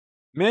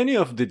Many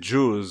of the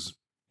Jews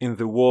in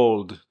the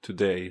world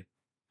today,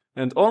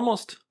 and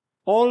almost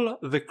all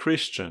the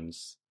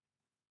Christians,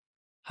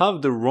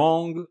 have the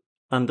wrong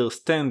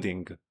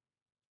understanding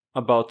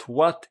about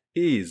what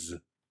is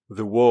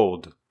the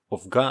Word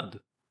of God.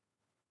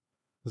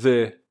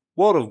 The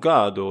Word of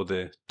God, or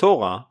the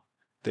Torah,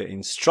 the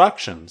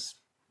instructions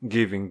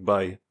given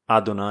by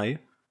Adonai,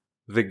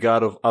 the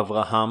God of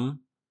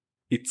Abraham,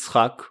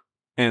 Yitzchak,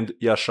 and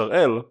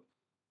Yasharel,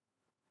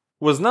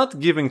 was not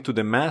given to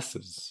the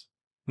masses.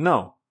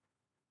 No,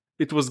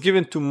 it was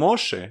given to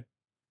Moshe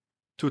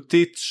to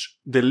teach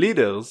the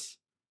leaders,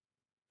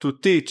 to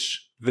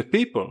teach the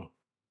people.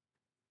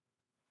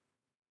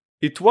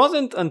 It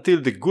wasn't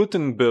until the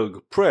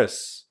Gutenberg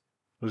press,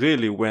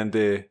 really, when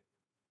the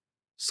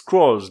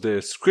scrolls,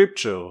 the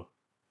scripture,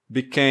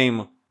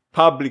 became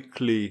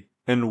publicly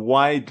and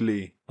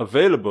widely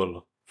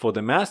available for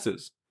the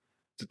masses,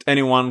 that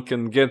anyone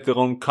can get their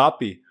own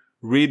copy,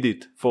 read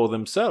it for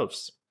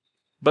themselves.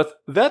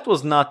 But that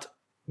was not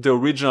the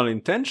original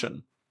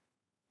intention.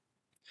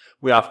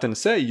 We often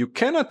say you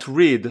cannot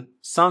read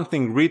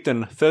something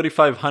written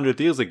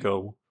 3,500 years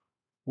ago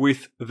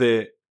with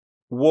the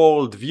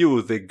world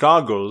view, the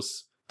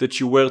goggles that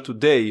you wear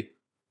today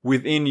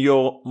within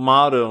your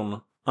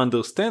modern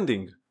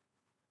understanding.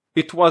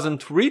 It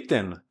wasn't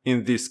written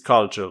in this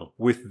culture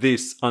with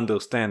this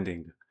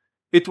understanding.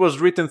 It was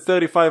written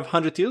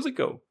 3,500 years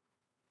ago.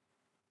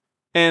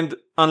 And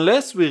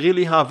unless we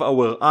really have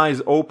our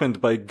eyes opened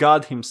by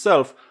God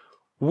Himself,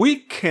 we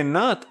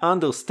cannot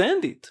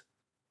understand it.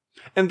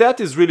 And that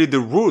is really the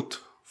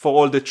root for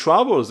all the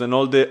troubles and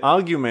all the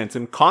arguments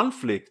and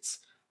conflicts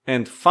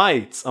and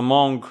fights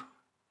among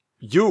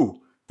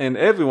you and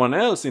everyone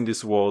else in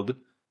this world,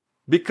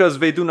 because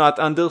they do not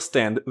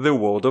understand the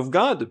Word of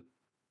God.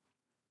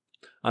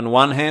 On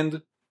one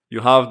hand, you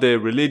have the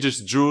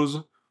religious Jews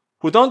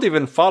who don't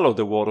even follow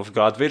the Word of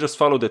God, they just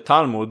follow the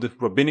Talmud,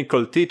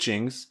 rabbinical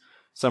teachings.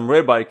 Some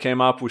rabbi came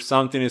up with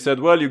something, he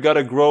said, well, you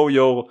gotta grow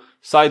your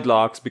side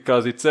locks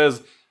because it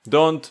says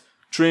don't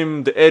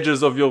trim the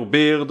edges of your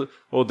beard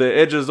or the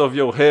edges of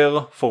your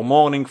hair for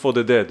mourning for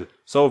the dead.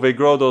 So they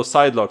grow those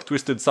side locks,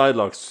 twisted side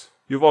locks.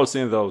 You've all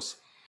seen those.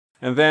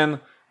 And then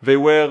they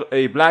wear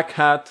a black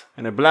hat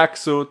and a black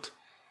suit,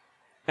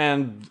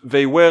 and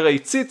they wear a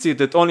tzitzit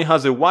that only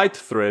has a white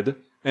thread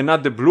and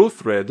not the blue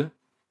thread,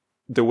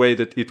 the way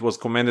that it was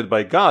commanded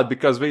by God,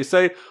 because they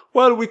say,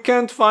 well, we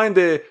can't find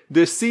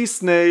the sea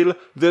snail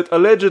that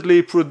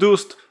allegedly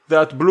produced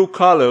that blue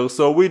color,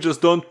 so we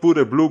just don't put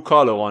a blue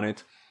color on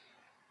it.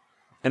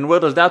 And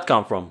where does that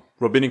come from?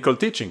 Rabbinical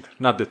teaching,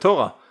 not the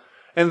Torah.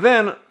 And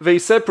then they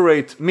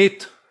separate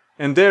meat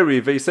and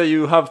dairy. They say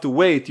you have to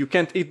wait, you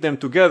can't eat them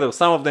together.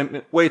 Some of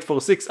them wait for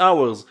 6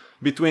 hours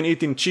between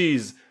eating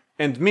cheese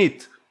and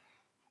meat.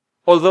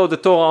 Although the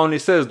Torah only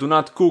says do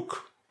not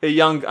cook a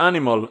young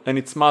animal and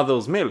its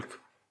mother's milk.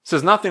 It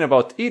says nothing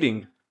about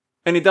eating,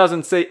 and it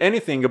doesn't say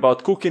anything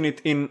about cooking it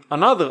in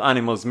another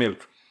animal's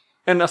milk.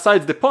 And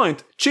aside the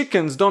point,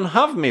 chickens don't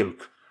have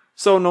milk.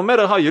 So no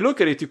matter how you look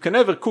at it, you can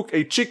never cook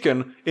a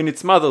chicken in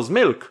its mother's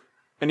milk,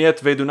 and yet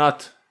they do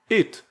not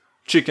eat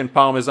chicken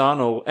parmesan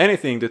or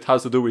anything that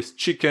has to do with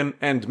chicken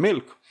and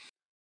milk.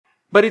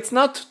 But it's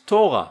not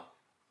Torah.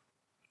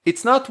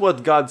 It's not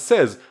what God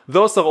says.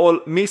 Those are all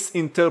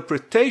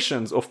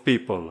misinterpretations of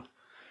people.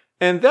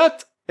 And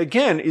that,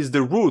 again, is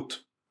the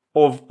root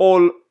of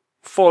all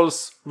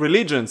false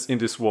religions in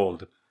this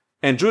world.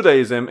 And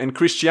Judaism and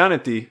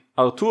Christianity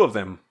are two of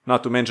them.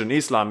 Not to mention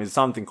Islam is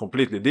something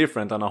completely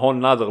different on a whole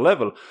nother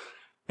level.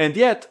 And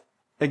yet,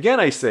 again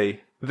I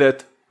say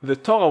that the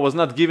Torah was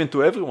not given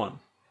to everyone.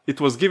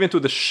 It was given to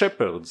the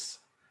shepherds.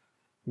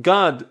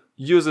 God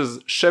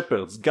uses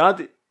shepherds.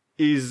 God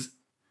is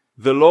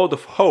the Lord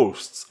of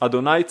hosts,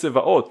 Adonai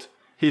Tzevaot.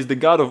 He is the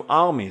God of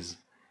armies.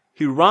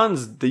 He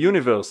runs the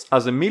universe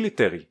as a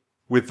military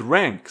with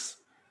ranks.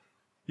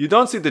 You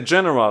don't see the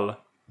general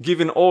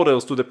giving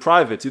orders to the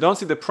privates. You don't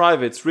see the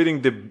privates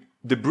reading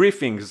the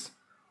briefings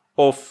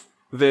of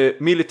the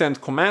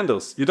militant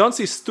commanders. You don't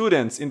see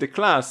students in the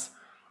class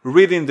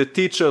reading the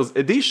teacher's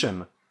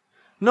edition.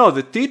 No,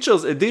 the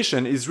teacher's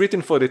edition is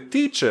written for the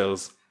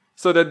teachers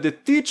so that the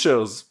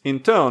teachers, in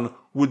turn,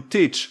 would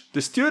teach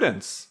the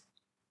students.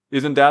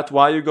 Isn't that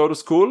why you go to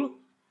school?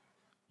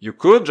 You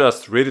could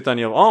just read it on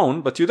your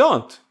own, but you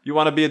don't. You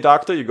want to be a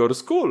doctor, you go to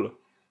school.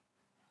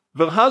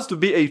 There has to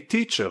be a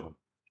teacher.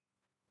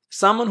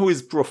 Someone who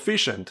is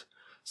proficient.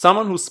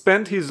 Someone who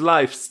spent his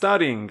life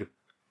studying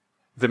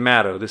the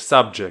matter, the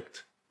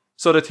subject,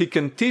 so that he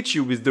can teach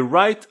you with the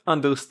right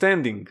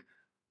understanding,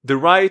 the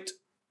right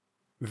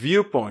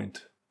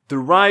viewpoint, the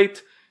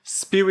right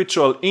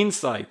spiritual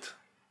insight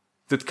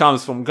that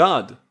comes from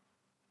God.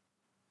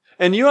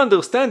 And you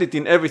understand it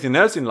in everything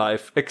else in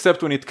life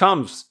except when it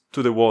comes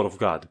to the Word of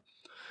God.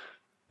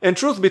 And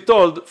truth be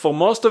told, for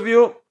most of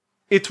you,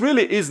 it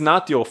really is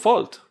not your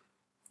fault.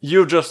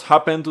 You just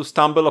happen to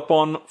stumble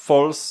upon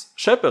false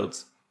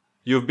shepherds.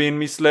 You've been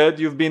misled,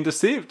 you've been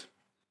deceived.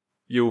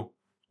 You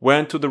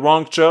went to the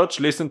wrong church,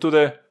 listened to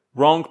the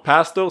wrong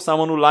pastor,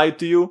 someone who lied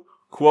to you,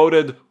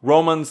 quoted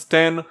Romans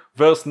 10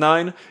 verse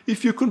 9,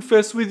 "If you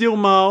confess with your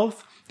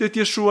mouth that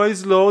Yeshua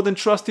is Lord and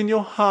trust in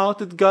your heart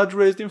that God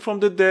raised him from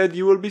the dead,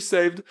 you will be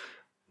saved."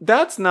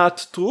 That's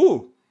not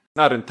true.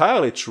 Not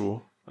entirely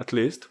true, at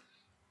least.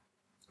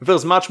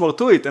 There's much more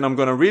to it, and I'm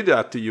going to read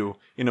that to you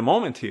in a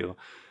moment here.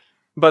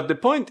 But the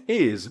point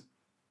is,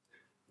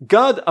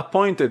 God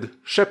appointed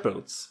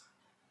shepherds.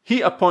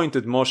 He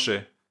appointed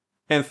Moshe,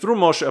 and through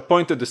Moshe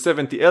appointed the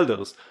 70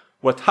 elders.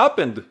 What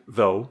happened,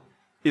 though,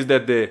 is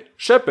that the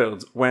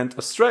shepherds went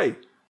astray.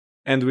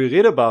 And we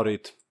read about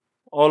it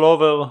all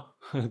over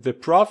the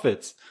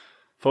prophets.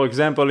 For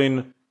example,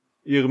 in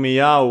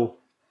Yirmiyahu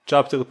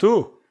chapter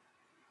 2,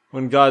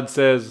 when God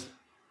says,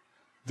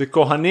 "The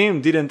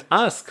Kohanim didn't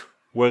ask,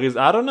 'Where is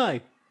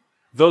Adonai?'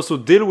 Those who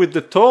deal with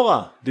the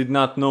Torah did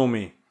not know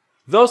me.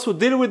 Those who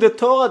deal with the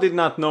Torah did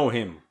not know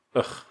him.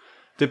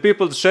 The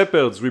people's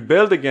shepherds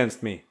rebelled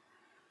against me.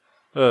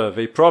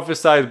 They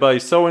prophesied by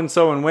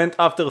so-and-so and went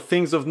after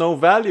things of no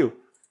value."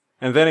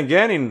 And then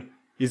again in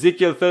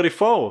Ezekiel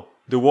 34,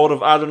 the word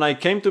of Adonai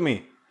came to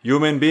me.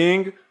 "Human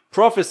being,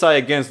 prophesy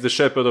against the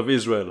shepherd of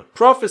Israel.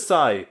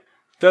 Prophesy.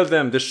 Tell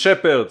them, the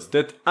shepherds,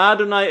 that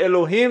Adonai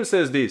Elohim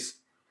says this.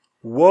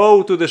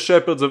 Woe to the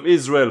shepherds of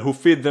Israel who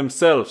feed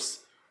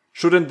themselves.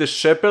 Shouldn't the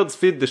shepherds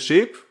feed the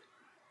sheep?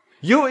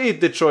 You eat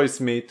the choice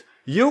meat,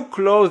 you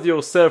clothe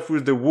yourself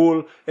with the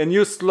wool, and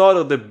you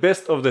slaughter the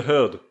best of the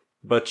herd.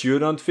 But you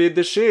don't feed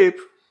the sheep.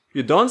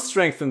 You don't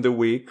strengthen the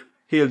weak,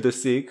 heal the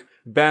sick,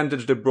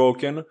 bandage the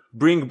broken,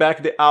 bring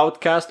back the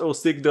outcast or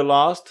seek the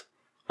lost.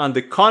 On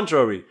the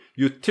contrary,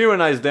 you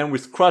tyrannize them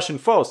with crushing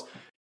force."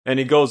 And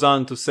he goes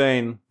on to say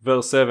in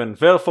verse 7,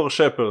 "Therefore,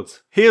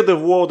 shepherds, hear the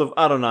word of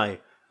Adonai.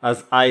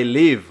 As I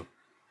live,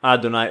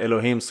 Adonai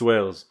Elohim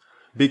swears,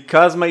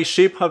 because my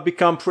sheep have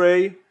become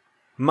prey,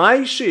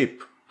 my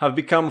sheep have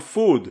become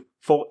food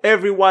for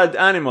every wild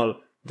animal,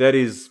 that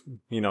is,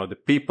 the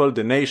people,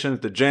 the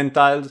nations, the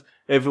Gentiles,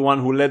 everyone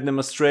who led them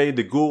astray,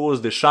 the gurus,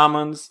 the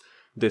shamans,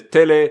 the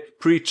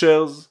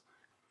tele-preachers,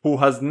 who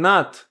has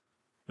not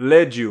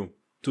led you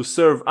to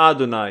serve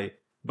Adonai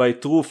by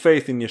true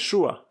faith in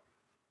Yeshua."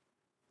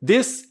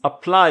 This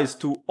applies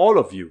to all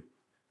of you.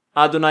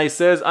 Adonai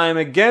says, "I am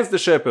against the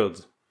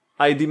shepherds.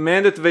 I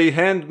demand that they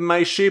hand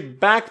my sheep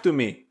back to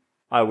me.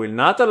 I will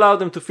not allow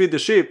them to feed the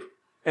sheep,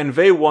 and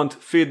they won't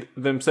feed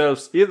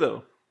themselves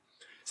either."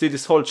 See,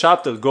 this whole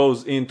chapter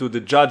goes into the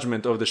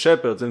judgment of the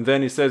shepherds, and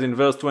then he says in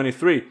verse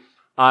 23,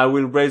 "I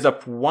will raise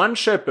up one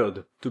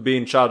shepherd to be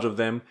in charge of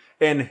them,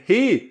 and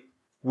he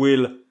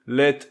will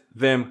let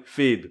them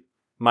feed,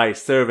 my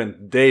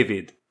servant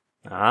David."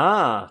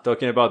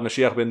 Talking about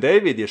Mashiach ben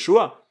David,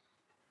 Yeshua.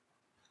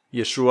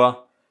 Yeshua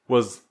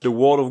was the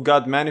word of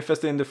God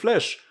manifested in the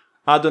flesh.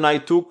 Adonai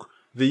took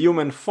the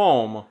human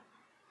form.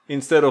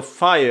 Instead of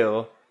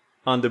fire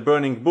on the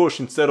burning bush,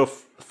 instead of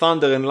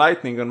thunder and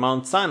lightning on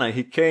Mount Sinai,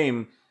 he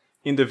came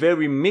in the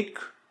very meek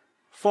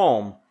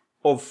form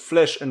of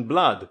flesh and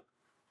blood,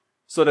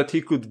 so that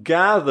he could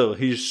gather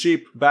his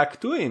sheep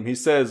back to him. He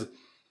says,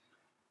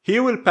 "He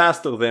will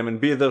pastor them and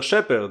be their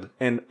shepherd,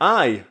 and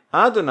I,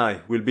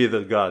 Adonai, will be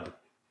their God.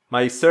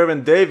 My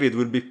servant David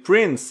will be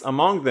prince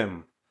among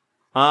them.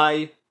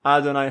 I,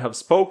 Adonai, have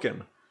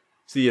spoken."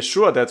 See,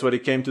 Yeshua, that's what he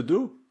came to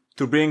do,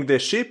 to bring the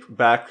sheep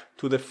back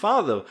to the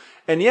Father.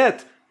 And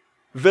yet,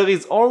 there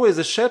is always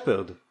a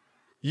shepherd.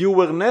 You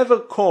were never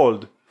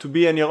called to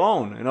be on your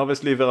own. And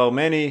obviously there are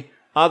many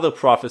other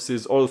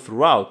prophecies all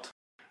throughout.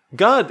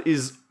 God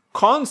is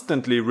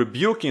constantly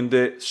rebuking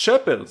the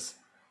shepherds.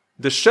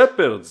 The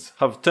shepherds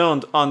have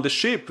turned on the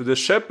sheep. The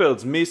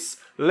shepherds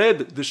misled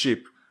the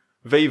sheep.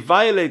 They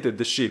violated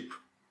the sheep.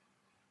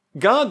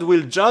 God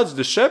will judge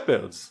the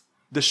shepherds.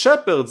 The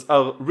shepherds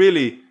are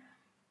really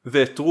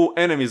the true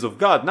enemies of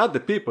God, not the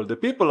people. The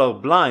people are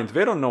blind.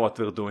 They don't know what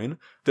they're doing.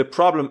 The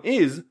problem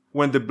is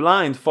when the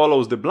blind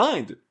follows the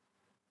blind.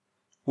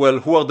 Well,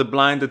 who are the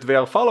blind that they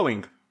are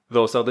following?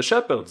 Those are the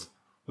shepherds.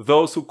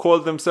 Those who call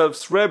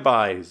themselves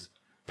rabbis,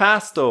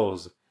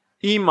 pastors,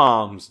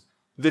 imams,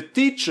 the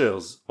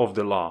teachers of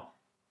the law.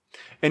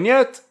 And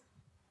yet,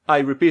 I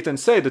repeat and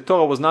say, the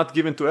Torah was not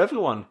given to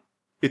everyone.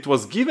 It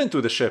was given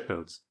to the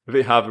shepherds.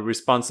 They have a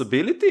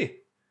responsibility.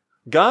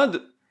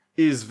 God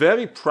is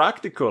very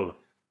practical.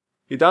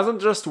 He doesn't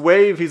just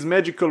wave his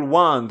magical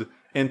wand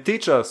and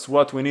teach us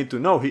what we need to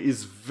know. He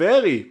is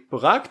very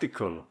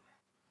practical.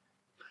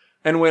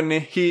 And when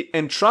he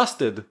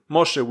entrusted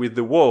Moshe with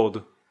the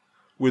word,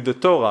 with the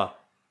Torah,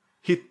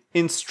 he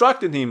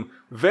instructed him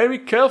very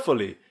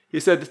carefully. He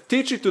said,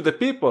 teach it to the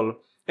people.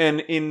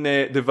 And in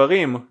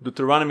Devarim,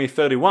 Deuteronomy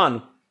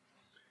 31,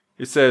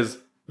 it says,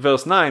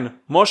 verse 9,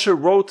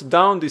 Moshe wrote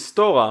down this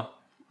Torah,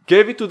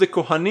 gave it to the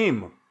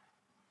Kohanim.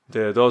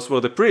 Those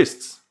were the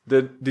priests,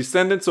 the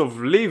descendants of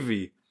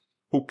Levi,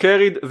 who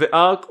carried the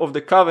Ark of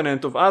the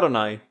Covenant of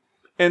Adonai,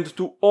 and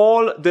to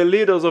all the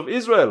leaders of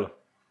Israel.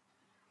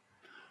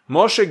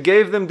 Moshe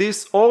gave them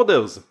these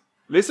orders.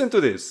 Listen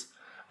to this.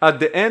 At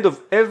the end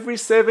of every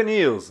 7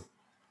 years,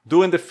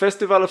 during the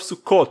festival of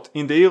Sukkot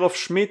in the year of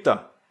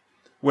Shemitah,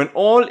 when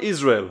all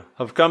Israel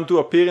have come to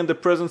appear in the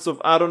presence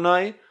of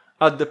Adonai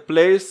at the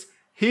place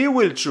He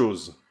will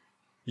choose.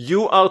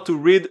 You are to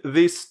read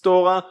this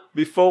Torah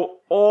before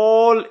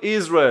all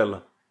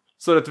Israel,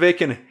 so that they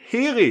can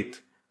hear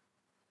it.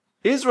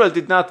 Israel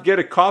did not get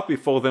a copy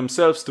for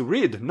themselves to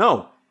read,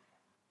 no.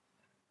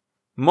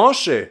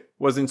 Moshe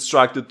was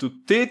instructed to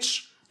teach,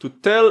 to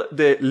tell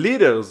the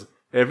leaders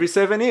every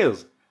 7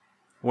 years,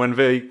 when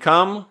they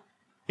come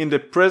in the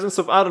presence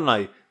of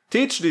Adonai,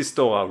 teach this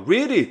Torah,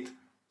 read it,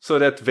 so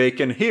that they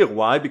can hear.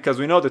 Why? Because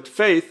we know that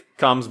faith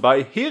comes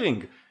by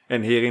hearing,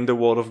 and hearing the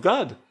word of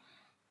God.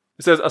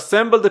 It says,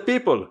 assemble the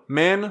people,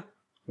 men,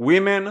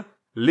 women,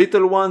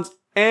 little ones,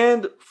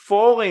 and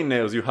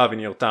foreigners you have in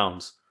your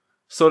towns,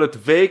 so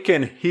that they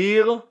can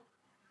hear,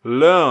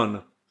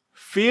 learn,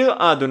 fear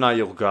Adonai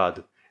your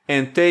God,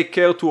 and take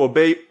care to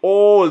obey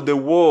all the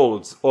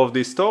words of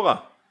this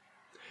Torah.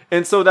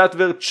 And so that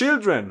their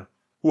children,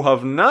 who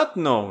have not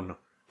known,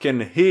 can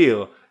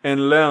hear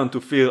and learn to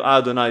fear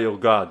Adonai your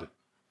God.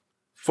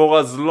 For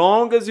as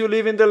long as you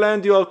live in the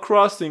land you are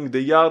crossing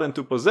the Yarden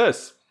to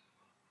possess.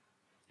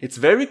 It's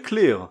very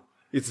clear,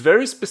 it's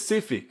very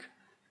specific.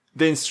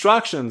 The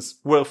instructions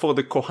were for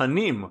the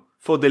Kohanim,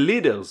 for the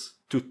leaders,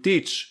 to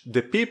teach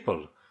the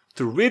people,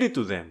 to read it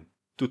to them,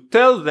 to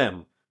tell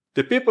them.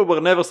 The people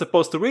were never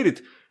supposed to read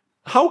it.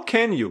 How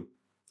can you?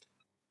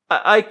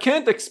 I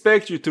can't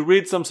expect you to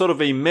read some sort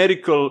of a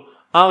medical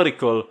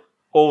article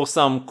or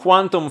some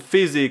quantum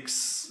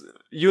physics,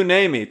 you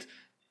name it.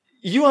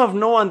 You have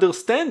no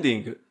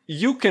understanding.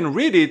 You can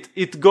read it,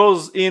 it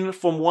goes in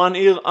from one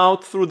ear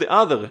out through the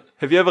other.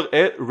 Have you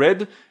ever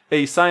read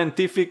a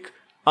scientific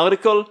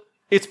article?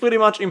 It's pretty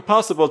much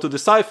impossible to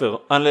decipher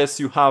unless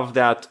you have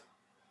that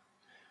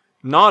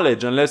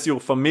knowledge, unless you're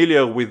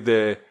familiar with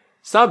the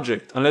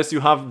subject, unless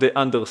you have the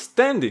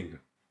understanding.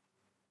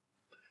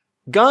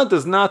 God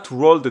does not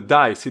roll the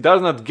dice. He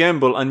does not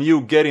gamble on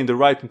you getting the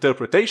right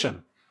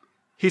interpretation.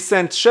 He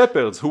sent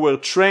shepherds who were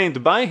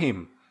trained by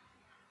him.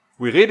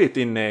 We read it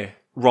in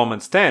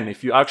Romans 10.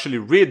 If you actually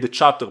read the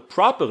chapter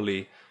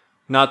properly,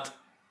 not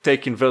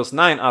taking verse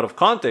 9 out of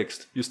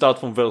context, you start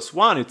from verse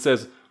 1, it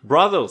says,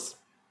 brothers,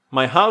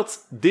 my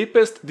heart's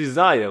deepest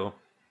desire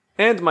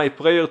and my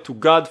prayer to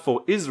God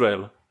for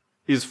Israel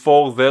is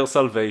for their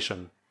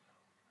salvation.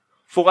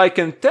 For I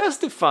can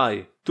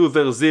testify to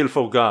their zeal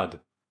for God,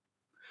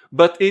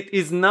 but it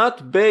is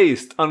not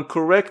based on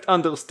correct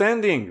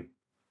understanding.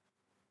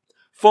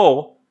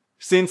 For,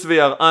 since they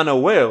are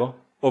unaware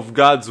of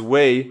God's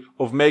way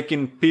of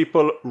making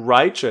people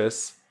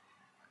righteous,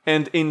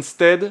 and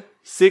instead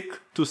seek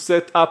to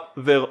set up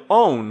their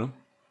own,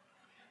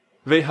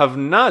 they have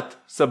not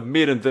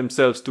submitted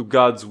themselves to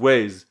God's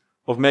ways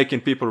of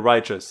making people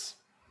righteous.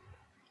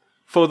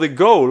 For the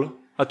goal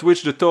at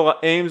which the Torah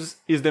aims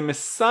is the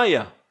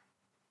Messiah,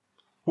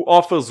 who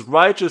offers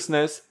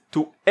righteousness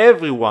to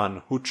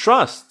everyone who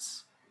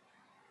trusts.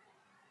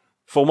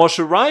 For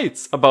Moshe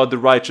writes about the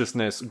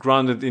righteousness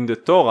grounded in the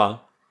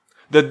Torah,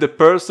 that the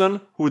person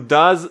who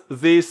does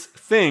these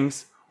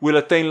things will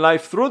attain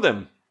life through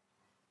them.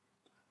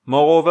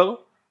 Moreover,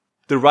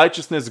 the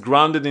righteousness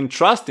grounded in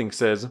trusting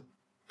says,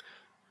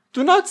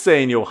 do not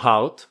say in your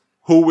heart,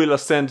 who will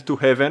ascend to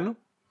heaven,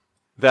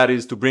 that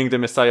is to bring the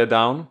Messiah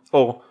down,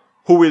 or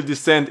who will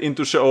descend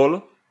into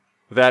Sheol,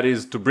 that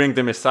is to bring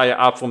the Messiah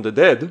up from the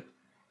dead.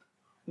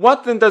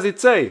 What then does it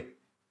say?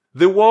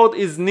 The word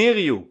is near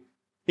you,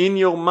 in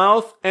your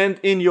mouth and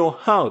in your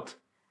heart.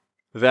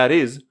 That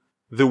is,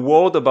 the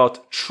word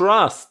about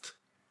trust,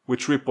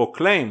 which we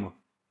proclaim.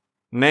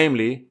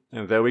 Namely,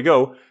 and there we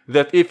go,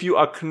 that if you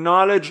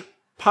acknowledge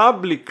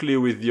publicly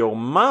with your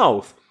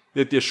mouth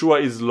that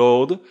Yeshua is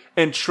Lord,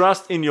 and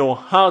trust in your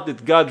heart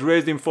that God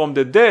raised him from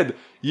the dead,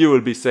 you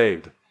will be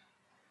saved.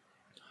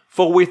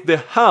 For with the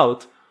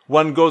heart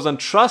one goes on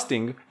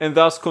trusting and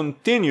thus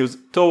continues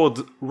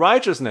towards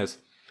righteousness.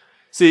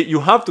 See,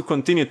 you have to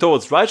continue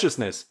towards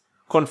righteousness.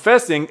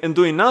 Confessing and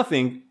doing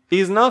nothing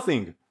is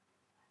nothing.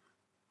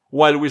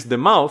 While with the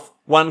mouth,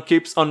 one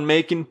keeps on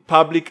making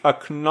public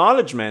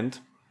acknowledgement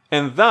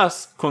and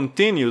thus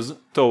continues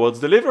towards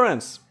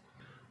deliverance.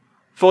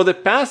 For the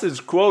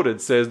passage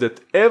quoted says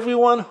that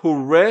everyone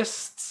who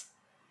rests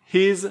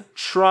his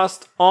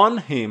trust on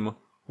him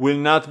will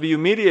not be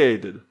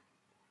humiliated.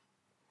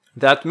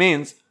 That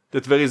means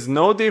that there is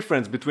no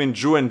difference between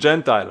Jew and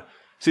Gentile.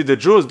 See, the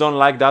Jews don't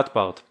like that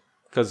part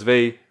because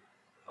they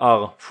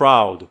are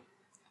proud.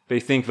 They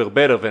think they're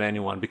better than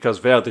anyone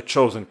because they are the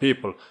chosen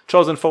people.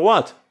 Chosen for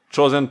what?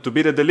 Chosen to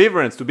be the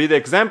deliverance, to be the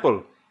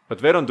example. But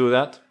they don't do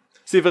that.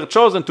 See, they're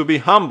chosen to be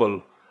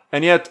humble.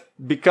 And yet,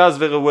 because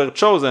they were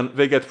chosen,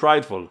 they get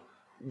prideful.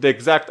 The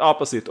exact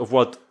opposite of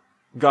what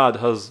God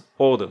has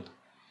ordered.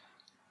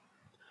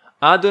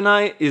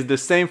 Adonai is the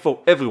same for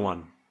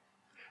everyone.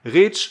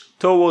 Reach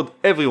toward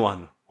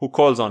everyone who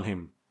calls on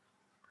him.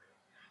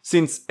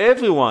 Since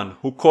everyone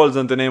who calls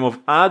on the name of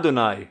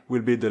Adonai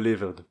will be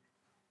delivered.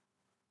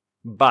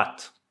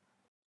 But,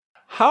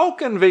 how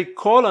can they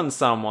call on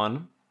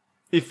someone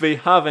if they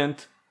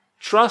haven't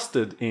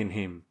trusted in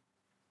him?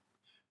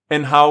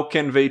 And how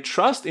can they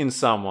trust in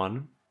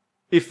someone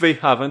if they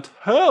haven't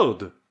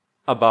heard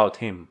about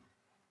him?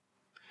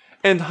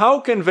 And how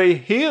can they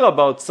hear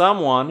about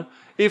someone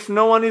if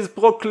no one is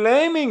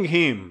proclaiming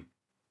him?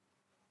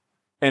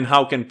 And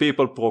how can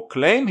people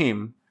proclaim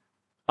him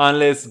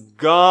unless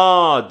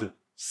God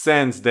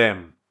sends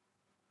them?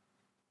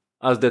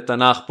 As the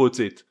Tanakh puts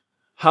it,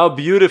 how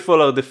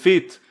beautiful are the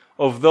feet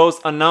of those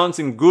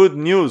announcing good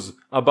news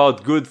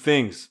about good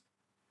things.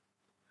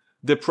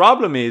 The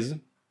problem is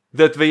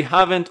that they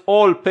haven't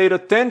all paid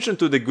attention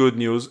to the good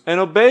news and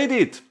obeyed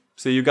it.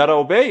 So you gotta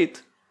obey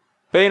it.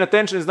 Paying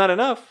attention is not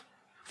enough.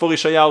 For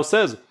Yeshayahu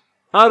says,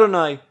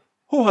 Adonai,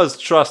 who has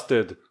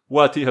trusted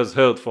what he has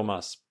heard from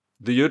us?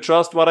 Do you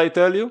trust what I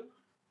tell you?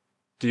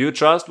 Do you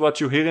trust what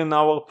you hear in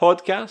our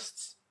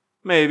podcasts?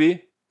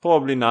 Maybe,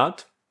 probably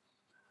not.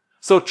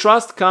 So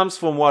trust comes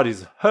from what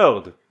is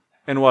heard,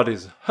 and what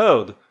is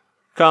heard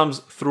comes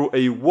through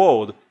a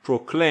word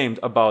proclaimed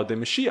about the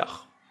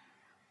Mashiach.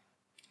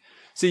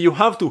 See, you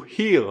have to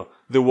hear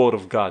the word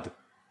of God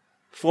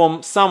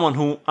from someone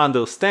who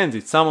understands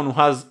it, someone who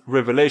has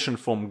revelation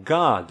from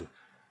God.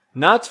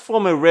 Not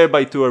from a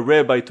rabbi to a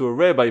rabbi to a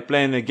rabbi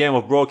playing a game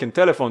of broken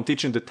telephone,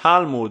 teaching the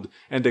Talmud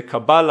and the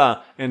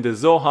Kabbalah and the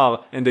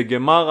Zohar and the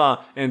Gemara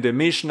and the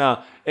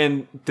Mishnah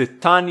and the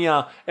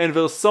Tanya, and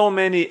there's so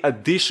many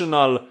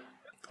additional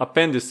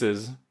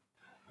appendices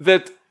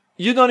that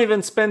you don't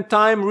even spend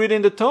time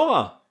reading the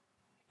Torah.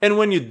 And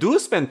when you do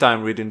spend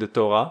time reading the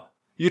Torah,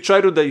 you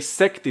try to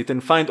dissect it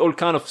and find all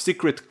kind of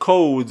secret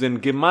codes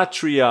and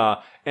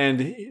gematria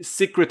and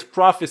secret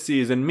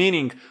prophecies and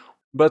meaning,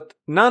 but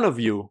none of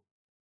you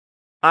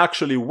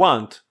actually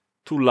want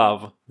to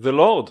love the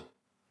Lord.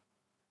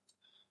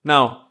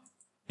 Now,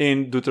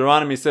 in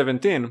Deuteronomy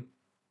 17,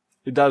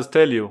 it does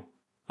tell you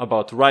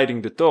about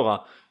writing the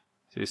Torah.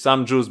 See,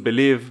 some Jews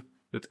believe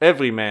that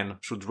every man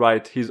should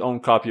write his own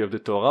copy of the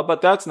Torah,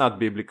 but that's not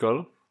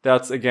biblical.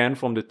 That's again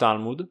from the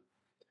Talmud.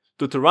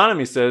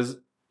 Deuteronomy says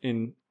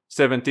in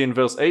 17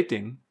 verse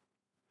 18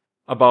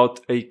 about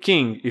a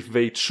king if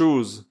they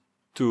choose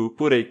to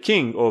put a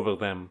king over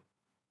them.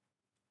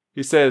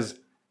 He says,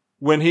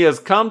 when he has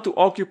come to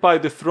occupy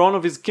the throne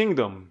of his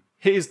kingdom,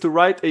 he is to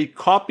write a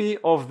copy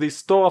of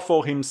this Torah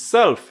for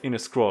himself in a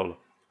scroll,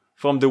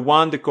 from the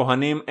one the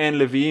Kohanim and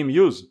Leviim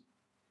use.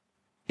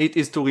 It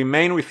is to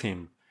remain with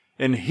him,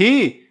 and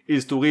he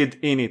is to read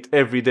in it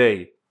every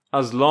day,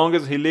 as long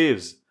as he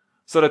lives,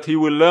 so that he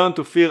will learn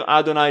to fear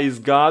Adonai his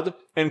God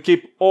and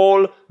keep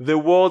all the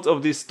words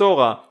of this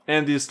Torah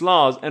and these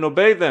laws and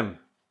obey them,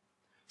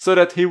 so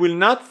that he will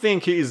not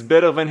think he is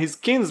better than his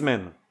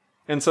kinsmen,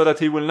 and so that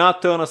he will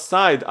not turn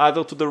aside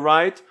either to the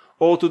right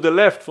or to the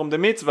left from the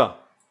mitzvah.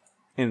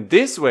 In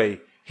this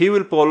way, he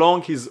will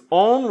prolong his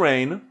own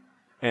reign,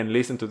 and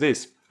listen to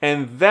this,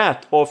 and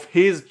that of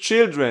his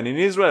children in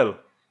Israel.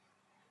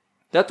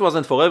 That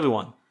wasn't for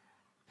everyone.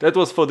 That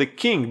was for the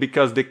king,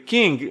 because the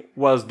king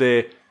was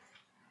the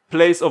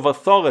place of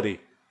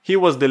authority. He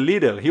was the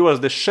leader. He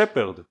was the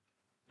shepherd.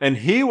 And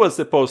he was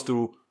supposed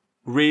to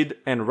read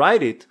and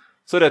write it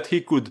so that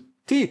he could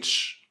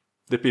teach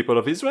the people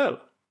of Israel.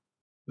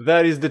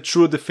 That is the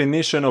true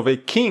definition of a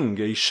king,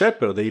 a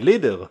shepherd, a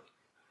leader.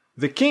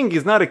 The king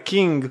is not a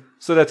king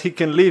so that he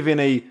can live in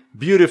a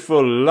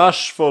beautiful,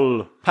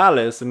 lushful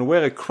palace and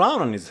wear a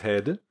crown on his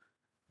head.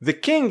 The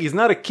king is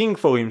not a king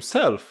for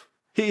himself.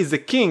 He is a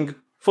king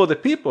for the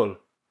people.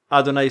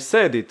 Adonai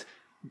said it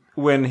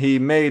when he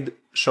made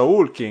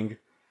Shaul king.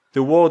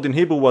 The word in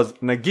Hebrew was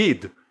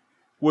Nagid,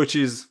 which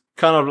is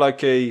kind of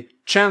like a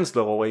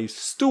chancellor or a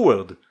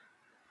steward.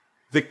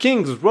 The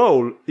king's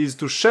role is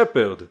to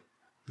shepherd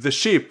the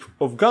sheep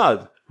of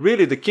God.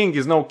 Really, the king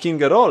is no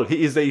king at all.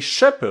 He is a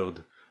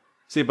shepherd.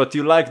 See, but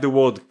you like the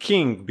word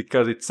king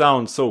because it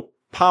sounds so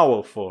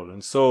powerful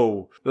and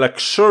so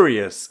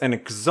luxurious and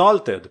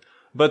exalted.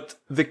 But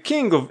the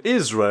king of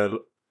Israel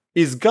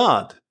is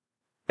God.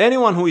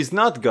 Anyone who is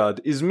not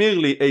God is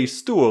merely a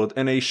steward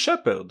and a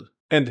shepherd.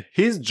 And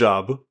his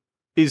job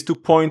is to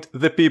point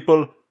the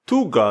people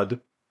to God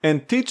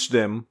and teach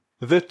them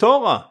the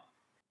Torah.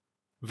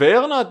 They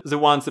are not the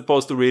ones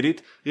supposed to read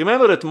it.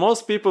 Remember that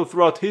most people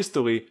throughout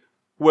history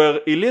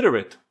were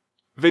illiterate.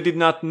 They did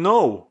not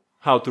know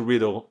how to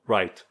read or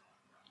write.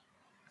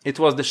 It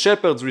was the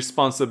shepherd's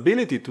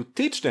responsibility to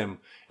teach them.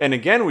 And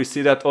again, we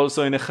see that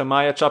also in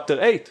Nehemiah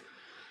chapter 8.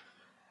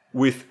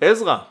 With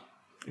Ezra,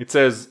 it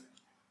says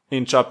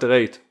in chapter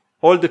 8,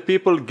 all the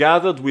people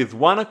gathered with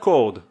one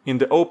accord in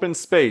the open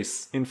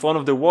space in front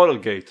of the water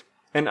gate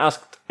and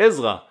asked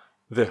Ezra,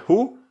 the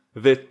who?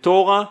 The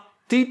Torah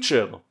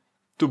teacher,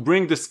 to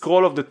bring the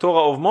scroll of the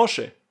Torah of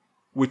Moshe,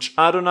 which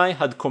Adonai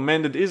had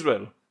commanded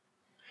Israel.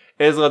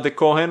 Ezra the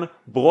Kohen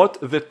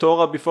brought the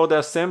Torah before the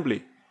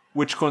assembly,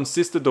 which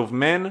consisted of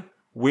men,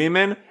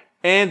 women,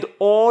 and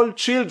all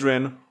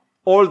children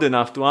old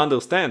enough to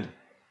understand.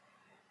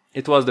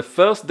 It was the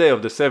first day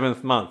of the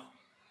 7th month.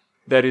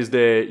 That is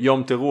the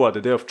Yom Teruah,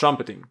 the day of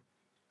trumpeting.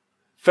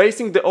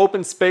 Facing the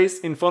open space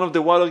in front of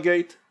the water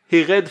gate,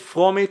 he read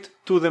from it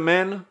to the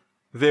men,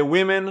 the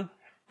women,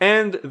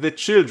 and the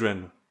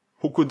children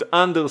who could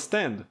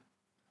understand,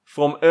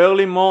 from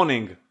early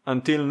morning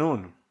until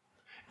noon.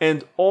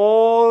 And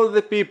all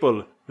the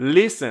people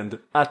listened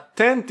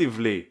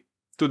attentively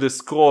to the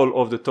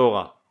scroll of the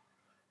Torah.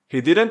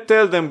 He didn't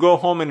tell them go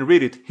home and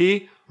read it.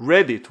 He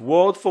read it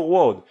word for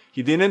word.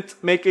 He didn't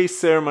make a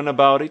sermon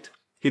about it.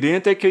 He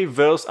didn't take a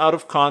verse out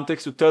of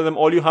context to tell them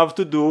all you have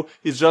to do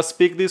is just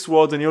speak these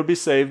words and you'll be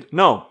saved.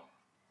 No.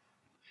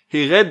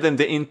 He read them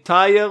the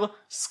entire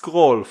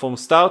scroll from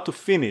start to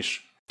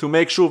finish to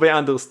make sure they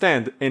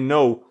understand and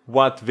know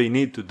what they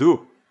need to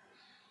do.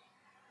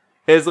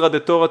 Ezra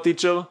the Torah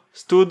teacher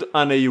stood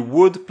on a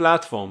wood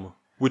platform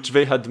which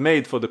they had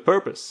made for the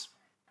purpose.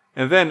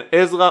 And then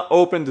Ezra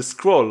opened the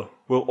scroll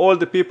where all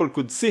the people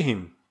could see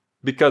him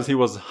because he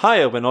was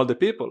higher than all the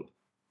people.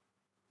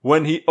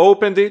 When he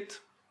opened it,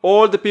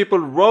 all the people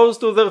rose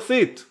to their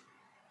feet.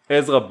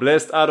 Ezra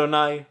blessed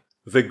Adonai,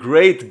 the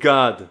great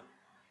God.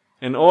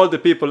 And all the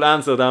people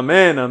answered,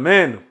 Amen,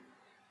 Amen,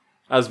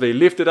 as they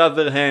lifted up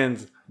their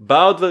hands,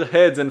 bowed their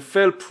heads, and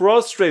fell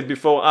prostrate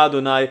before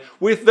Adonai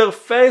with their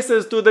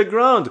faces to the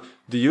ground.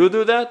 Do you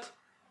do that?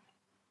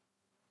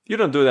 You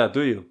don't do that,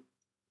 do you?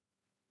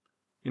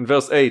 In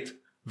verse 8,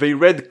 they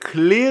read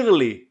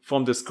clearly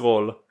from the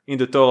scroll in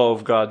the Torah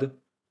of God,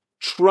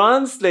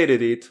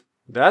 translated it,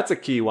 that's a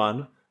key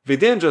one. They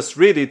didn't just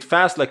read it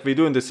fast like we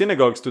do in the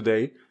synagogues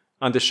today,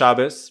 on the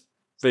Shabbos.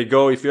 They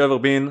go, if you've ever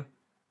been,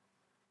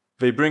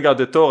 they bring out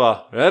the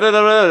Torah.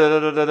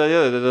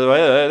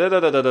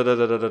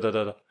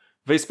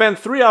 They spend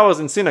 3 hours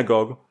in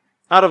synagogue.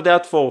 Out of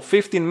that, for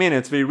 15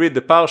 minutes, they read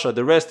the Parsha.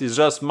 The rest is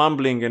just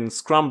mumbling and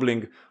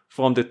scrambling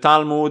from the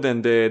Talmud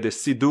and the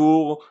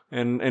Siddur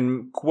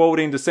and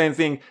quoting the same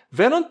thing.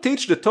 They don't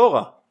teach the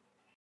Torah.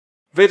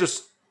 They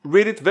just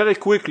read it very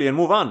quickly and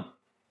move on.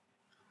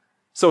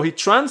 So he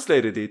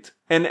translated it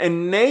and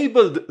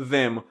enabled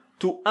them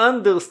to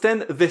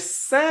understand the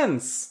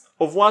sense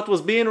of what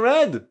was being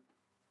read.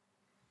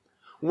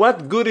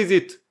 What good is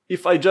it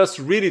if I just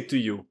read it to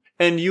you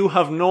and you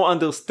have no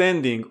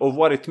understanding of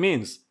what it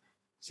means?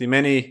 See,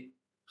 many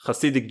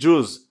Hasidic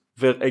Jews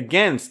were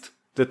against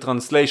the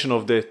translation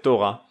of the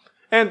Torah,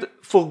 and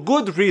for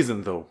good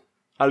reason though.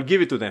 I'll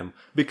give it to them.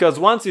 Because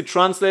once you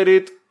translate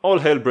it, all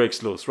hell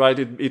breaks loose, right?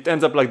 It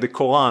ends up like the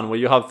Quran, where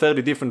you have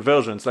 30 different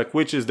versions, like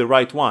which is the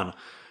right one.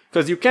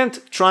 Because you can't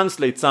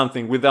translate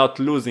something without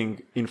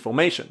losing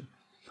information.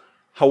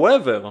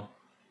 However,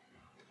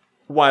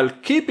 while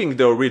keeping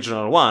the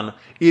original one,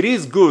 it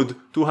is good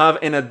to have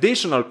an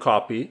additional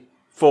copy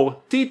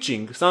for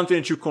teaching, something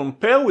that you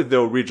compare with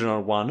the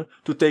original one,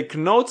 to take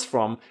notes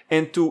from,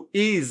 and to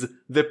ease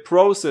the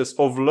process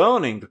of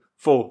learning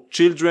for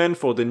children,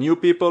 for the new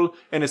people,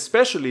 and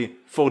especially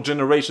for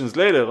generations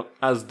later,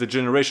 as the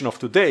generation of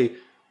today,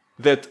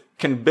 that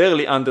can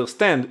barely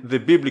understand the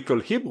biblical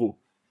Hebrew.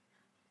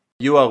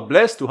 You are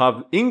blessed to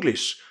have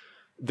English,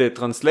 the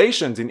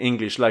translations in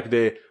English, like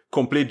the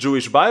Complete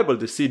Jewish Bible,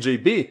 the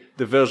CJB,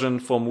 the version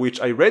from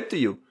which I read to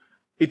you.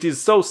 It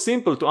is so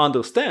simple to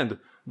understand,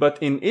 but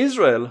in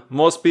Israel,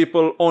 most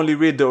people only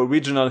read the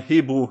original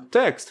Hebrew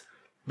text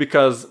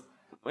because,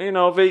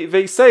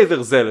 they say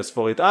they're zealous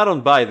for it. I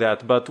don't buy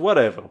that, but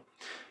whatever.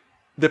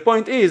 The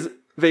point is,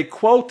 they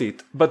quote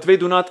it, but they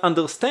do not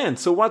understand.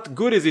 So what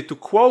good is it to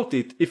quote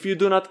it if you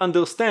do not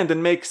understand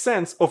and make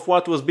sense of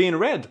what was being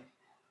read?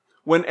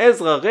 When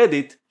Ezra read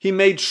it, he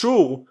made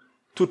sure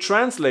to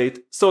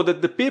translate so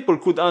that the people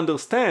could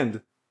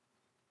understand.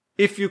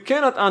 If you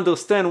cannot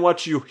understand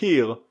what you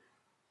hear,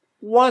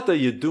 what are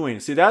you doing?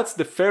 See, that's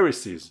the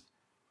Pharisees.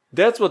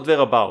 That's what they're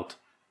about.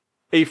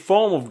 A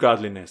form of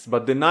godliness,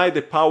 but deny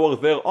the power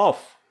thereof.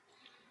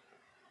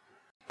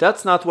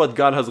 That's not what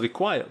God has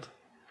required.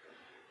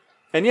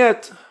 And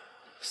yet,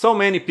 so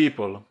many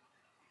people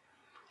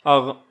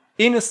are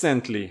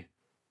innocently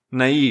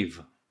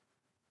naive.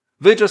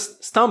 They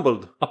just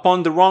stumbled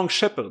upon the wrong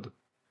shepherd,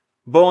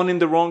 born in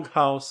the wrong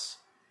house,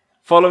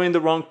 following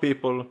the wrong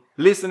people,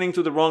 listening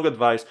to the wrong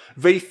advice.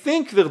 They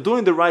think they're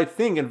doing the right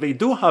thing, and they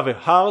do have a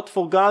heart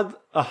for God,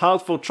 a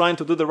heart for trying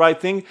to do the right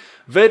thing.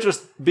 They've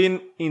just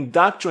been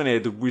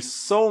indoctrinated with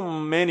so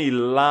many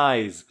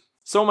lies,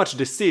 so much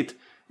deceit,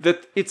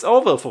 that it's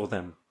over for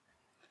them.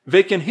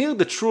 They can hear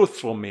the truth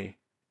from me,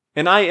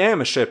 and I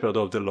am a shepherd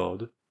of the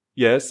Lord.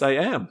 Yes, I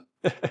am.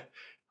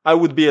 I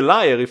would be a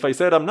liar if I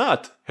said I'm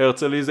not.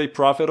 Herzl is a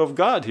prophet of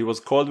God. He was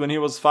called when he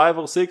was 5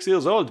 or 6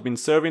 years old, been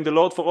serving the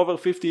Lord for over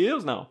 50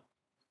 years now.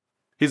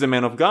 He's a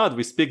man of God.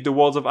 We speak the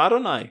words of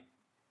Adonai.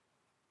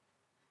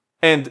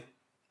 And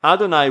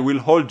Adonai will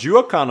hold you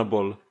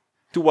accountable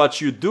to what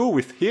you do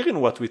with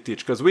hearing what we teach,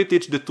 because we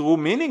teach the true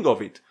meaning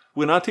of it.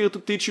 We're not here to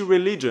teach you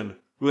religion.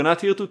 We're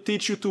not here to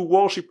teach you to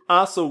worship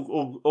us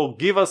or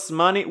give us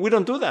money. We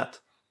don't do that.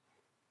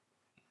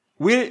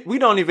 We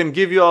don't even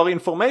give you our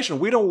information.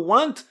 We don't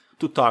want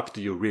to talk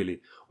to you,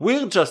 really.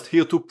 We're just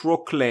here to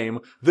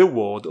proclaim the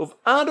word of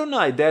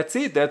Adonai. That's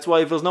it. That's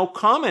why there's no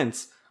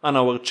comments on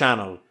our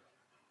channel.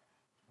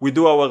 We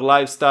do our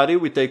live study.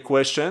 We take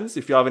questions.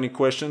 If you have any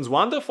questions,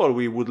 wonderful.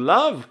 We would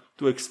love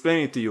to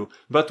explain it to you.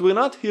 But we're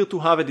not here to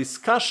have a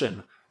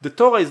discussion. The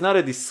Torah is not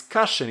a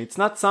discussion. It's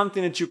not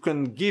something that you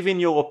can give in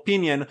your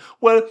opinion.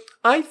 Well,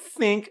 I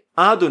think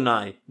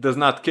Adonai does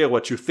not care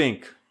what you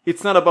think.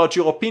 It's not about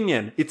your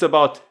opinion. It's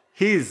about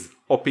His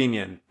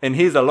opinion, and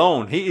His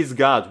alone. He is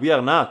God. We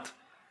are not.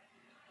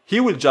 He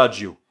will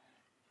judge you.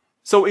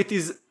 So it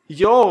is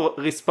your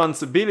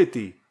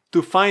responsibility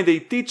to find a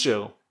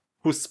teacher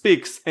who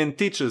speaks and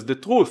teaches the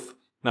truth.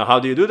 Now, how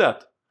do you do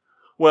that?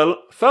 Well,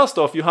 first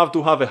off, you have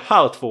to have a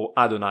heart for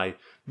Adonai,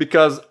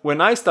 because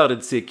when I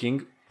started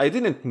seeking, I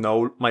didn't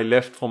know my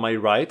left from my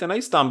right, and I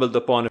stumbled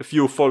upon a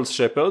few false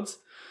shepherds,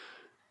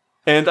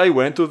 and I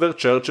went to their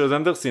churches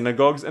and their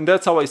synagogues, and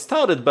that's how I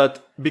started.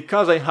 But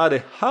because I had a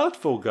heart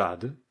for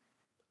God,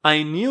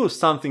 I knew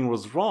something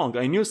was wrong,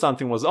 I knew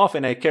something was off,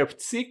 and I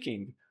kept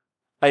seeking.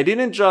 I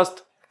didn't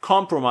just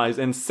compromise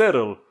and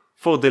settle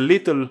for the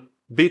little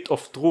bit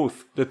of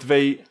truth that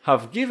they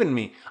have given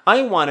me.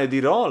 I wanted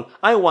it all.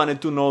 I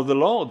wanted to know the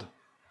Lord.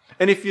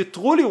 And if you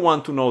truly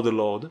want to know the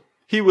Lord,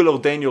 He will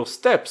ordain your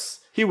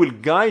steps. He will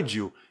guide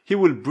you. He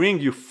will bring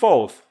you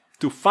forth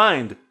to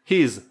find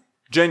His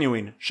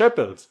genuine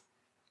shepherds.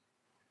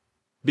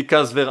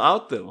 Because they're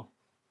out there.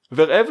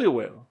 They're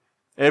everywhere.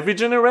 Every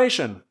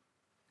generation.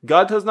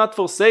 God has not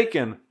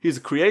forsaken His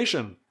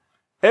creation.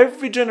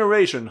 Every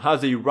generation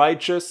has a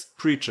righteous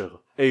preacher,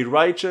 a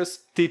righteous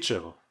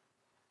teacher.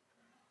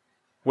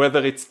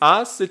 Whether it's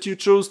us that you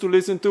choose to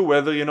listen to,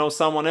 whether you know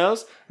someone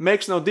else,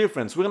 makes no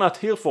difference. We're not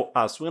here for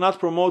us. We're not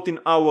promoting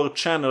our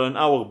channel and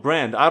our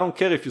brand. I don't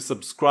care if you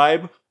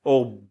subscribe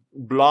or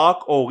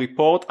block or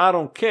report. I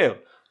don't care.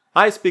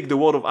 I speak the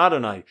word of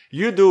Adonai.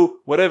 You do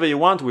whatever you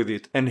want with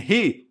it, and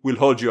He will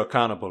hold you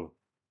accountable.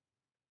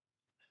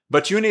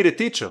 But you need a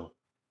teacher.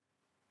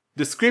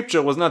 The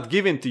scripture was not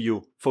given to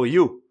you for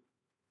you.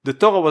 The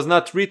Torah was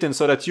not written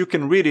so that you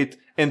can read it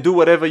and do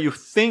whatever you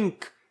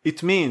think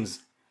it means.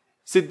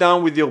 Sit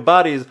down with your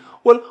buddies.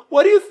 Well,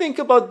 what do you think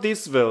about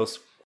this verse?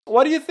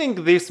 What do you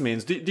think this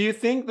means? Do you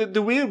think that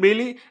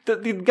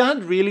did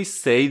God really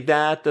say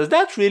that? Is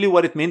that really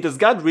what it means? Does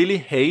God really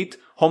hate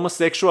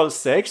homosexual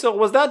sex? Or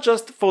was that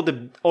just for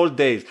the old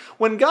days?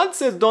 When God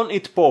says don't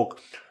eat pork,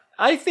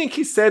 I think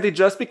He said it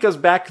just because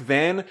back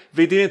then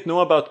they didn't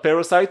know about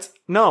parasites.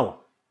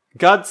 No.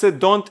 God said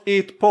don't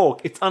eat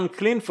pork. It's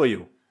unclean for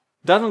you.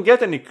 Doesn't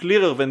get any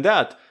clearer than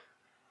that.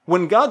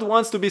 When God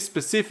wants to be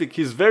specific,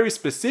 He's very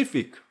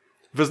specific.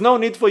 There's no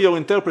need for your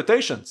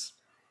interpretations.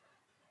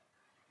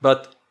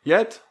 But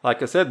yet,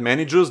 like I said,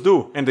 many Jews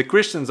do. And the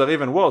Christians are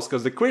even worse,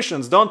 because the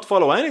Christians don't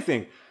follow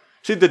anything.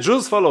 See, the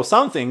Jews follow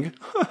something.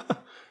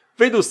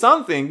 They do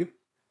something.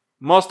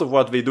 Most of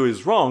what they do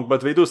is wrong,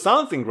 but they do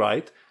something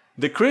right.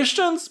 The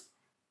Christians,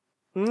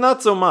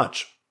 not so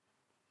much.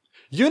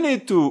 You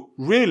need to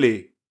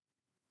really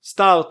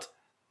start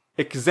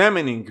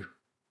examining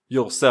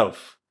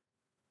yourself.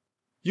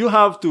 You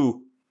have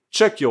to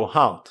check your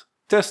heart,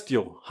 test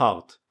your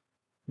heart,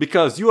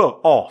 because you are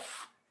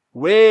off,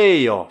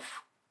 way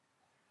off.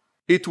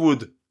 It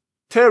would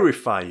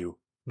terrify you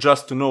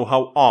just to know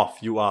how off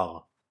you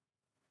are.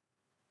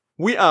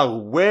 We are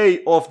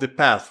way off the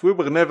path. We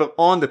were never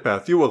on the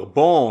path. You were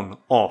born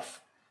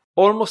off.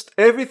 Almost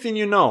everything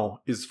you know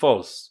is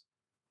false.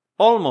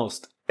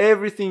 Almost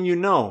everything you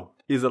know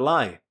is a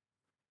lie.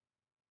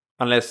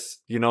 Unless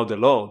you know the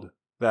Lord,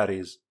 that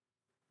is.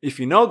 If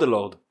you know the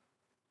Lord,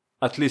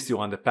 at least you're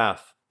on the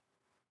path.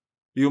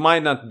 You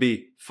might not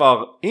be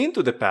far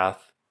into the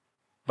path,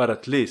 but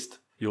at least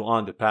you're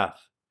on the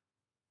path.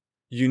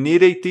 You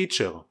need a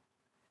teacher.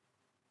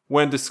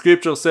 When the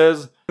scripture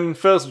says in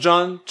 1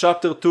 John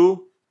chapter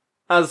 2,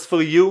 as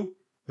for you,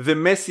 the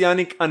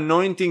messianic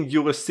anointing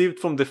you received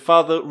from the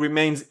Father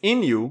remains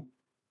in you,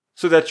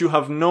 so that you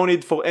have no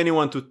need for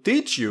anyone to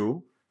teach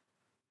you,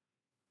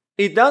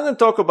 it doesn't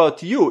talk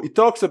about you, it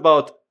talks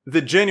about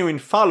the genuine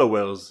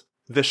followers,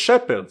 the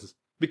shepherds.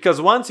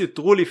 Because once you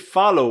truly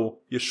follow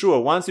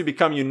Yeshua, once you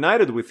become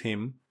united with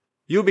Him,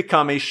 you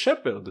become a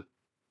shepherd.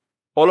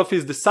 All of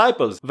His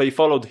disciples, they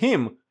followed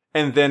Him,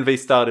 and then they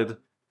started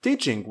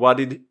teaching. What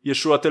did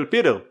Yeshua tell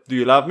Peter? Do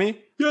you love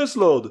me? Yes,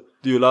 Lord.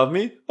 Do you love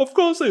me? Of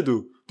course I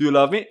do. Do you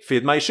love me?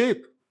 Feed my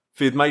sheep.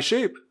 Feed my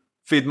sheep.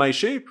 Feed my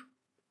sheep.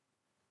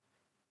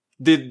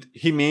 Did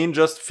He mean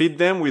just feed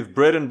them with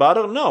bread and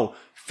butter? No.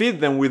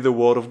 Feed them with the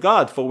word of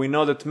God, for we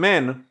know that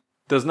man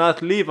does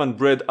not live on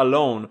bread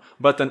alone,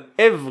 but on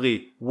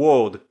every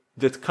word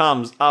that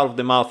comes out of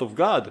the mouth of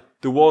God.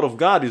 The word of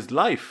God is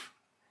life.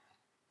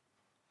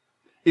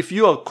 If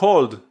you are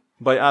called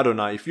by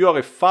Adonai, if you are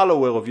a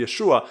follower of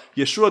Yeshua,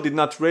 Yeshua did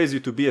not raise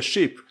you to be a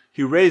sheep.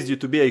 He raised you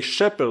to be a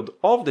shepherd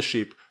of the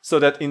sheep, so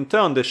that in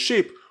turn the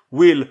sheep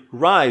will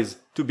rise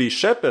to be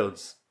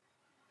shepherds.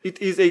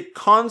 It is a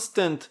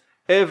constant,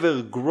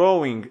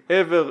 ever-growing,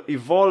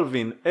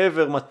 ever-evolving,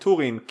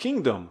 ever-maturing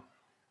kingdom.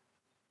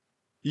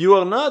 You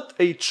are not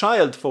a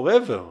child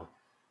forever.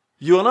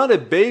 You are not a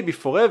baby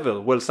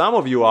forever. Well, some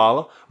of you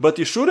are, but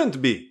you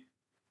shouldn't be.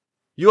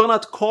 You are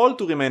not called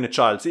to remain a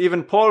child. See,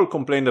 even Paul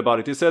complained about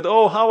it. He said,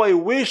 oh, how I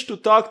wish to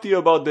talk to you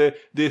about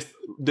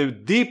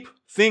the deep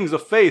things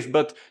of faith,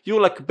 but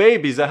you're like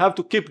babies. I have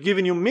to keep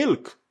giving you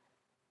milk.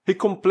 He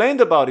complained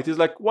about it. He's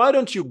like, why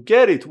don't you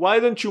get it? Why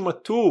don't you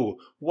mature?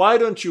 Why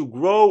don't you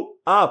grow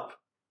up?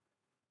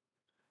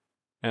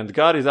 And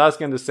God is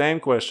asking the same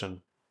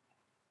question.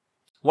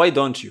 Why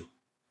don't you?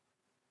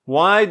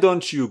 Why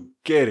don't you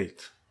get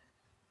it?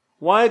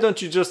 Why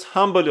don't you just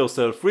humble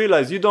yourself,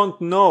 realize you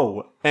don't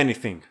know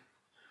anything?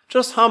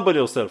 Just humble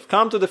yourself.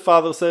 Come to the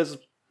Father, says,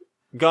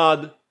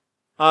 God,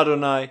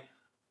 Adonai,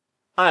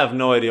 I have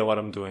no idea what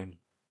I'm doing.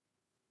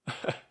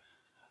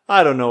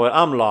 I don't know it.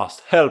 I'm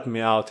lost. Help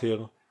me out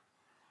here.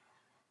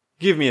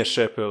 Give me a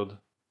shepherd.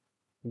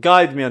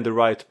 Guide me on the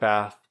right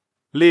path.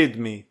 Lead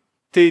me.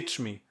 Teach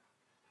me.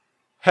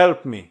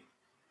 Help me.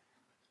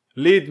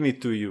 Lead me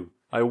to you.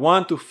 I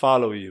want to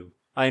follow you.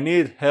 I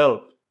need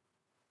help.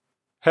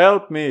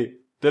 Help me.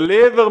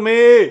 Deliver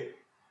me.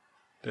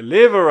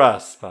 Deliver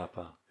us,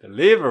 Papa.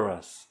 Deliver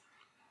us.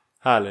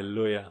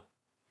 Hallelujah.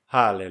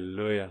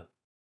 Hallelujah.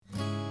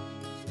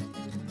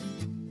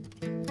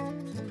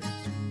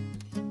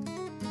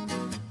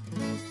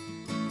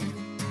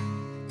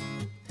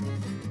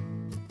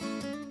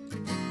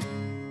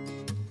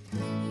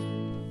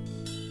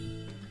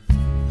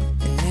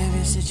 In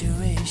every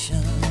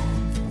situation,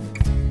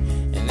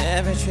 in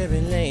every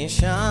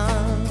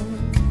tribulation,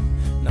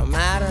 no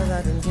matter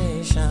the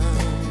temptation,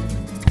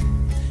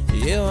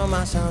 you are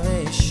my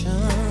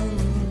salvation.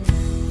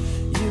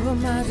 You are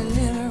my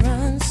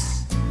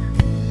deliverance.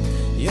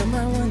 You're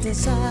my one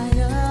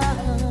desire.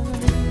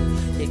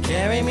 You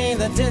carry me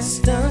the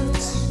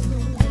distance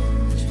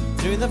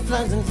through the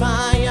floods and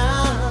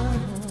fire.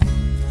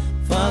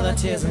 For the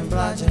tears and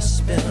blood you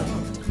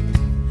spilled,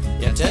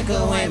 you took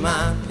away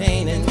my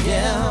pain and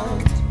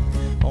guilt.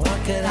 What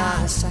could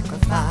I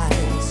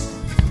sacrifice?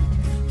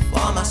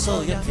 For my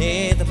soul you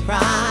paid the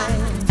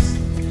price.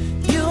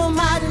 You are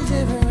my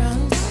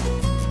deliverance.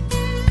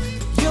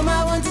 You're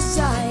my one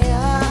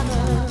desire.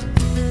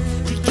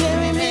 You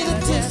carry me the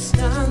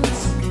distance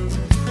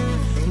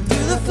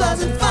through the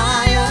floods and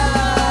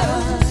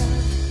fires.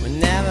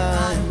 Whenever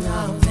I'm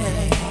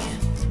lonely,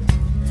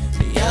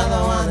 you're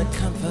the one that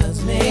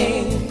comforts me.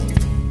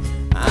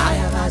 I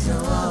have eyes so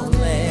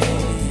lonely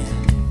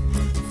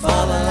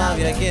for the love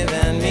you're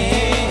giving me.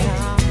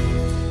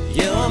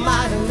 You're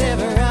my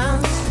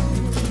deliverance.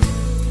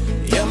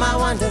 You're my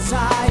one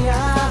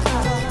desire.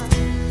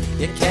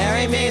 You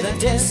carry me the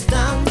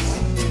distance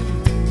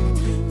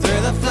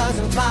through the floods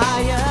and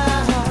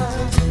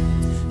fires.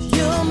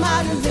 You're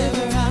my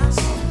deliverance.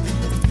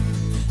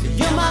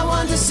 You're my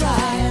one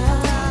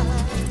desire.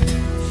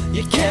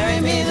 You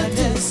carry me the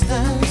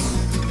distance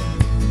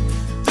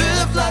through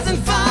the floods and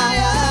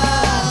fires.